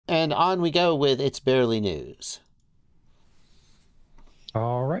And on we go with It's Barely News.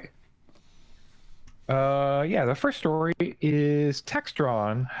 All right. Yeah, the first story is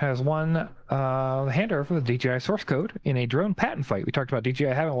Textron has won the handover for the DJI source code in a drone patent fight. We talked about DJI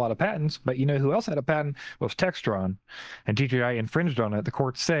having a lot of patents, but you know who else had a patent was Textron, and DJI infringed on it, the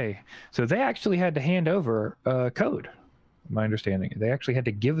courts say. So they actually had to hand over code, my understanding. They actually had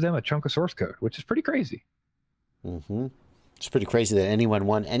to give them a chunk of source code, which is pretty crazy. Mm-hmm. It's pretty crazy that anyone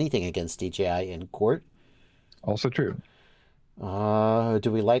won anything against DJI in court. Also true.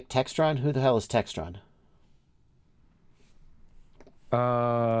 Do we like Textron? Who the hell is Textron?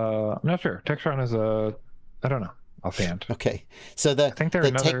 I'm not sure. Textron is I don't know, offhand. Okay, so I think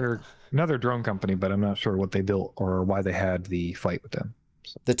they're another drone company, but I'm not sure what they built or why they had the fight with them.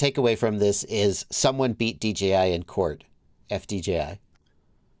 So. The takeaway from this is someone beat DJI in court. FDJI.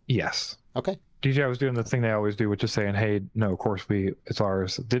 Yes. Okay. DJI was doing the thing they always do, which is saying, "Hey, no, of course it's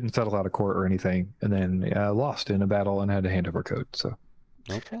ours." Didn't settle out of court or anything, and then lost in a battle and had to hand over code. So,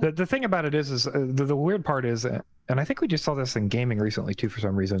 okay. The thing about it is the weird part is, and I think we just saw this in gaming recently too, for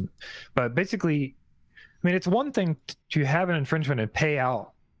some reason. But basically, I mean, it's one thing to have an infringement and pay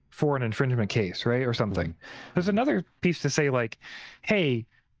out for an infringement case, right, or something. Mm-hmm. There's another piece to say like, "Hey,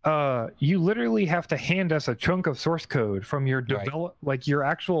 you literally have to hand us a chunk of source code from your like your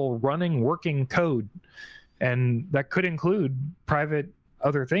actual running working code, and that could include private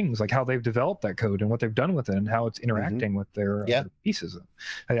other things like how they've developed that code and what they've done with it and how it's interacting with their pieces."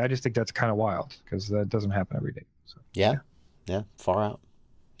 I just think that's kind of wild because that doesn't happen every day. So, yeah, far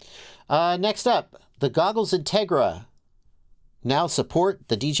out. Next up, the goggles Integra now support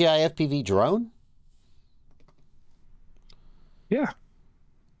the DJI FPV drone. Yeah.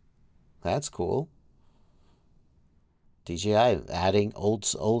 That's cool. DJI adding old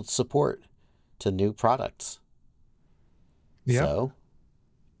support to new products. Yeah. So,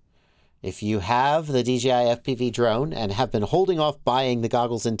 if you have the DJI FPV drone and have been holding off buying the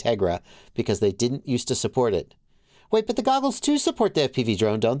goggles Integra because they didn't used to support it. Wait, but the goggles too support the FPV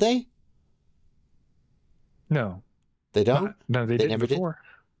drone, don't they? No. They don't? No, they didn't before.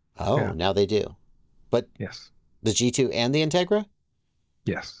 Oh, yeah. Now they do. But yes. The G2 and the Integra?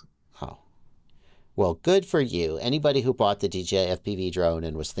 Yes. Oh. Well, good for you. Anybody who bought the DJI FPV drone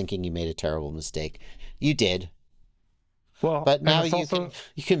and was thinking you made a terrible mistake, you did. Well, but now you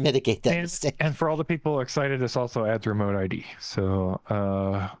can mitigate that mistake. And for all the people excited, this also adds remote ID. So,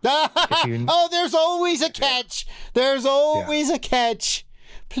 oh, there's always a catch. There's always a catch.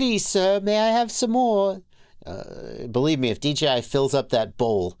 Please, sir, may I have some more? Believe me, if DJI fills up that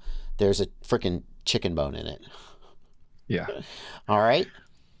bowl, there's a freaking chicken bone in it. Yeah. All right.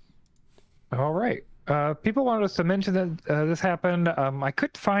 All right. People wanted us to mention that this happened. I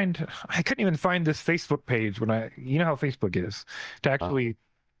couldn't even find this Facebook page you know how Facebook is, to actually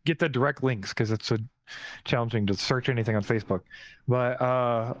get the direct links because it's so challenging to search anything on Facebook. But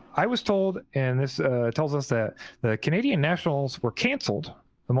I was told, and this tells us that the Canadian Nationals were canceled.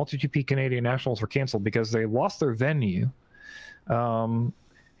 The multi-GP Canadian Nationals were canceled because they lost their venue. And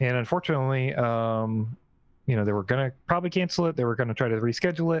unfortunately, they were going to probably cancel it. They were going to try to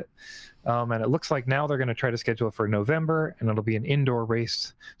reschedule it. And it looks like now they're going to try to schedule it for November, and it'll be an indoor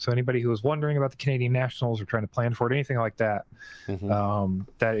race. So anybody who was wondering about the Canadian Nationals or trying to plan for it, anything like that,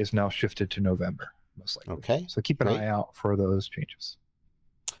 that is now shifted to November, most likely. Okay. So keep an eye out for those changes.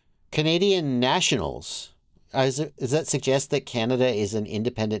 Canadian Nationals. Does that suggest that Canada is an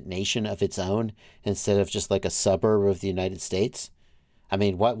independent nation of its own instead of just like a suburb of the United States? I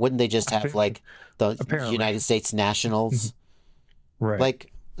mean, wouldn't they just have like the United States Nationals? Right.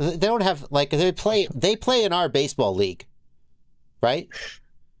 Like they don't have they play in our baseball league, right?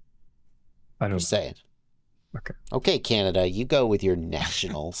 I don't know. Saying. Okay. Okay, Canada, you go with your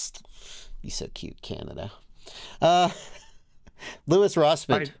Nationals. You so cute, Canada. Louis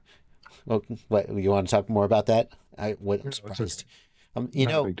Rossmann. Well, what you want to talk more about that? I'm surprised. Do you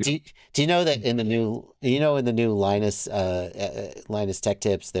know that in the new Linus Tech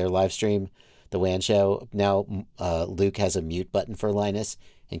Tips, their live stream, the WAN show, now Luke has a mute button for Linus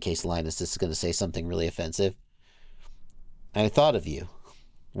in case Linus is going to say something really offensive. And I thought of you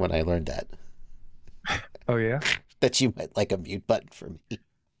when I learned that. Oh yeah, that you might like a mute button for me.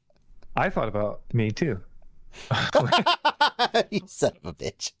 I thought about me too. You son of a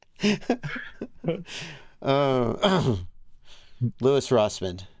bitch. Louis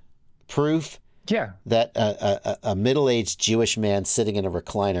Rossmann, proof that a middle-aged Jewish man sitting in a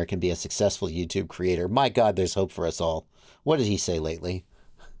recliner can be a successful YouTube creator. My God, there's hope for us all. What did he say lately?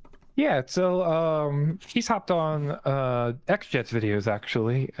 Yeah, so he's hopped on XJet's videos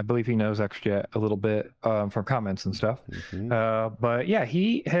actually. I believe he knows XJet a little bit from comments and stuff. Mm-hmm. But yeah,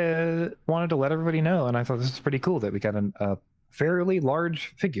 he had wanted to let everybody know, and I thought this is pretty cool that we got a fairly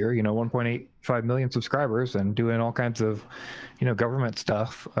large figure, 1.85 million subscribers, and doing all kinds of, government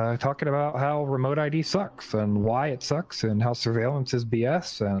stuff, talking about how remote ID sucks and why it sucks and how surveillance is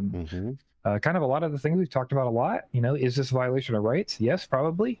BS and. Mm-hmm. Kind of a lot of the things we've talked about a lot. Is this a violation of rights? Yes,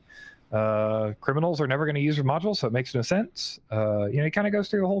 probably. Criminals are never going to use your module, so it makes no sense. He kind of goes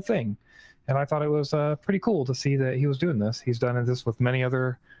through the whole thing. And I thought it was pretty cool to see that he was doing this. He's done this with many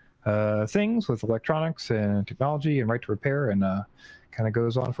other things, with electronics and technology and right to repair, and kind of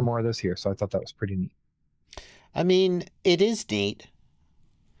goes on for more of this here. So I thought that was pretty neat. I mean, it is neat.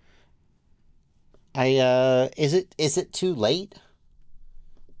 Is it too late?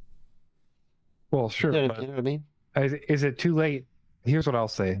 Well, sure. You know what I mean? Is it too late? Here's what I'll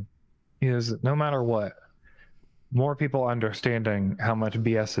say: is no matter what, more people understanding how much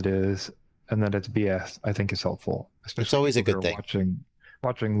BS it is and that it's BS, I think is helpful. Especially it's always a good thing.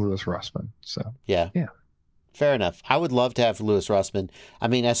 Watching Louis Rossmann. So yeah. Fair enough. I would love to have Louis Rossmann. I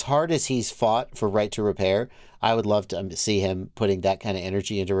mean, as hard as he's fought for right to repair, I would love to see him putting that kind of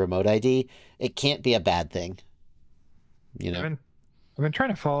energy into remote ID. It can't be a bad thing. I've been trying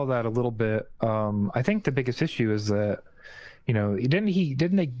to follow that a little bit. I think the biggest issue is that,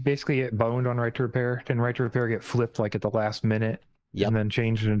 didn't they basically get boned on right to repair? Didn't right to repair get flipped like at the last minute? Yep. And then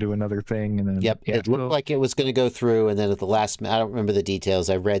changed into another thing? And then it looked like it was going to go through, and then at the last minute, I don't remember the details.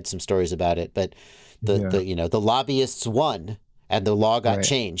 I read some stories about it, but the lobbyists won, and the law got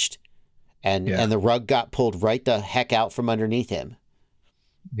changed, and the rug got pulled right the heck out from underneath him.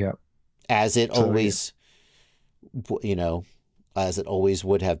 Yep. As it always, as it always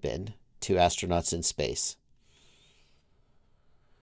would have been to astronauts in space.